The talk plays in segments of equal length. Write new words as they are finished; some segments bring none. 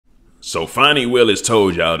So Fonnie Willis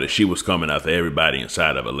told y'all that she was coming after everybody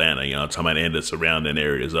inside of Atlanta, you know, talking about in the surrounding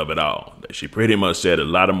areas of it all. She pretty much said a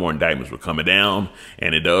lot of more indictments were coming down,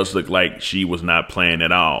 and it does look like she was not playing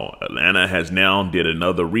at all. Atlanta has now did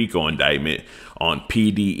another Rico indictment on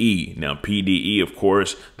PDE. Now, PDE, of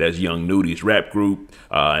course, that's Young Nudy's rap group,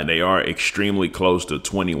 and they are extremely close to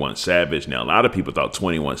 21 Savage. Now, a lot of people thought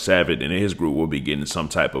 21 Savage and his group will be getting some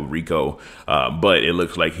type of Rico, but it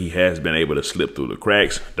looks like he has been able to slip through the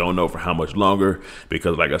cracks. Don't know for how much longer,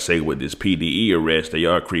 because like I say, with this PDE arrest, they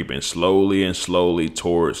are creeping slowly and slowly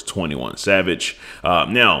towards 21 Savage.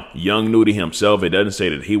 Now, Young Nudy himself, it doesn't say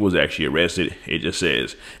that he was actually arrested. It just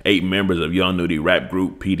says 8 members of Young Nudy rap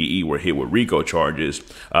group PDE were hit with Rico charges.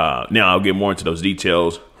 Now, I'll get more into those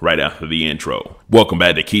details right after the intro. Welcome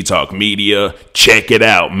back to Key Talk Media. Check it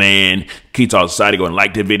out, man. Key Talk Society, go and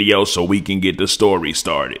like the video so we can get the story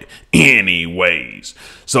started. Anyways,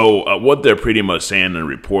 so what they're pretty much saying in the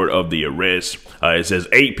report of the arrest, it says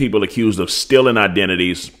 8 people accused of stealing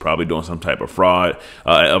identities, probably doing some type of fraud,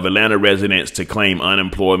 of Atlanta residents to claim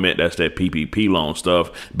unemployment, that's that PPP loan stuff,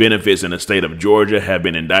 benefits in the state of Georgia have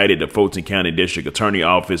been indicted, the Fulton County District Attorney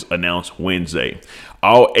Office announced Wednesday.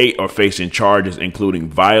 All 8 are facing charges including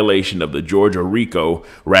violation of the Georgia Rico,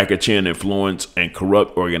 Racketeering Influence and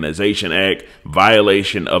Corrupt Organization Act,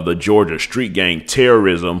 violation of the Georgia Street Gang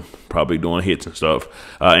Terrorism, probably doing hits and stuff,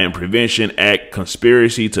 and Prevention Act,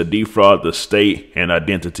 conspiracy to defraud the state, and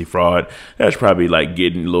identity fraud. That's probably like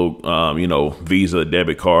getting little, you know, Visa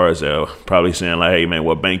debit cards, probably saying like, hey man,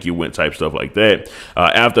 what bank you went type stuff like that.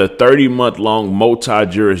 After a 30-month-long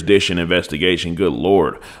multi-jurisdiction investigation, good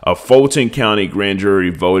Lord, a Fulton County grand jury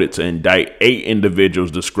voted to indict 8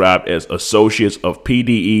 individuals described as associates of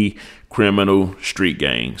PDE criminal street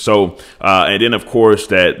gang. So and then of course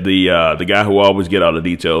that the guy who always get all the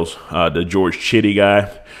details, the George Chitty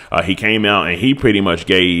guy, he came out and he pretty much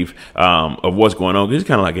gave of what's going on. He's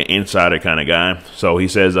kind of like an insider kind of guy. So he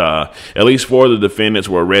says at least 4 of the defendants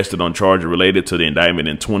were arrested on charges related to the indictment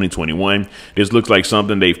in 2021. This looks like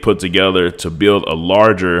something they've put together to build a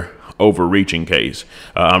larger overreaching case.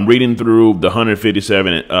 I'm reading through the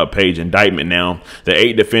 157 page indictment now. The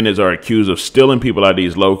 8 defendants are accused of stealing people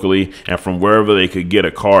IDs locally and from wherever they could get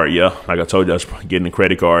a card. Yeah, like I told you, I was getting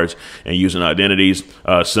credit cards and using identities,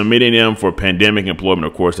 submitting them for pandemic employment.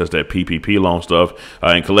 Of course, that's that PPP loan stuff,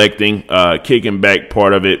 and collecting, kicking back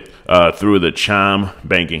part of it through the Chime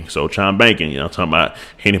banking. So Chime banking, you know, I'm talking about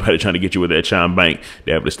anybody trying to get you with that Chime bank,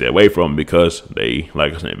 they have to stay away from them because they,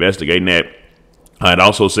 like I said, investigating that. It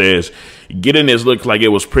also says, getting this looked like it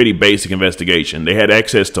was pretty basic investigation. They had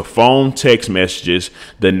access to phone, text messages,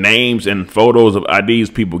 the names and photos of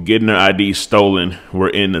IDs, people getting their IDs stolen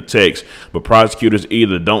were in the text, but prosecutors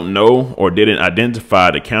either don't know or didn't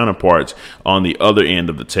identify the counterparts on the other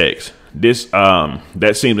end of the text. This,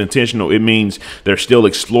 that seems intentional. It means they're still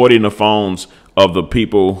exploiting the phones of the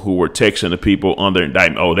people who were texting the people on their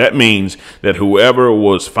indictment. Oh, that means that whoever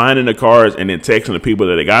was finding the cards and then texting the people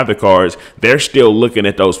that they got the cards, they're still looking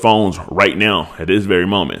at those phones right now at this very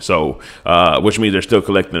moment. So, which means they're still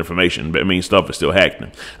collecting information, but it means stuff is still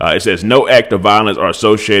happening. It says no act of violence are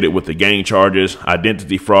associated with the gang charges.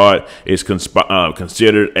 Identity fraud is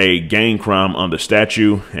considered a gang crime under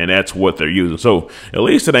statute, and that's what they're using. So at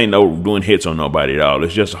least it ain't no doing hits on nobody at all.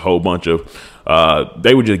 It's just a whole bunch of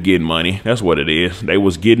they were just getting money. That's what it is. They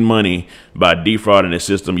was getting money by defrauding the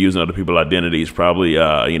system, using other people's identities, probably,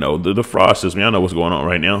 you know, the fraud system. Y'all know what's going on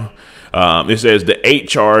right now. It says the 8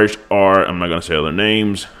 charged are, I'm not going to say their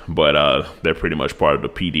names, but they're pretty much part of the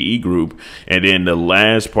PDE group. And then the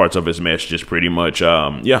last parts of his message is pretty much,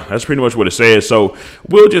 yeah, that's pretty much what it says. So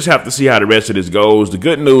we'll just have to see how the rest of this goes. The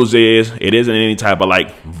good news is it isn't any type of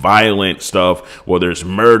like violent stuff where there's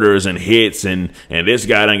murders and hits and this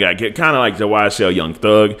guy done got kind of like the YSL Young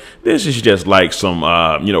Thug. This is just like some,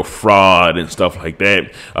 you know, fraud and stuff like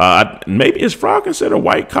that. Maybe is fraud considered a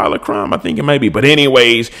white collar crime? I think it may be. But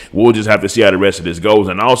anyways, we'll just have to see how the rest of this goes.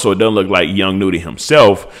 And also, it doesn't look like Young Nudy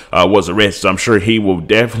himself was arrested. So I'm sure he will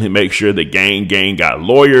definitely make sure the gang got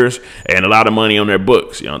lawyers and a lot of money on their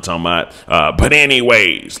books. You know what I'm talking about? But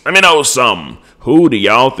anyways, let me know something. Who do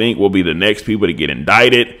y'all think will be the next people to get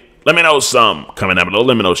indicted? Let me know something. Comment down below.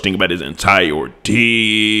 Let me know what you think about this entire ordeal.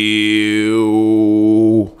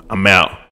 I'm out.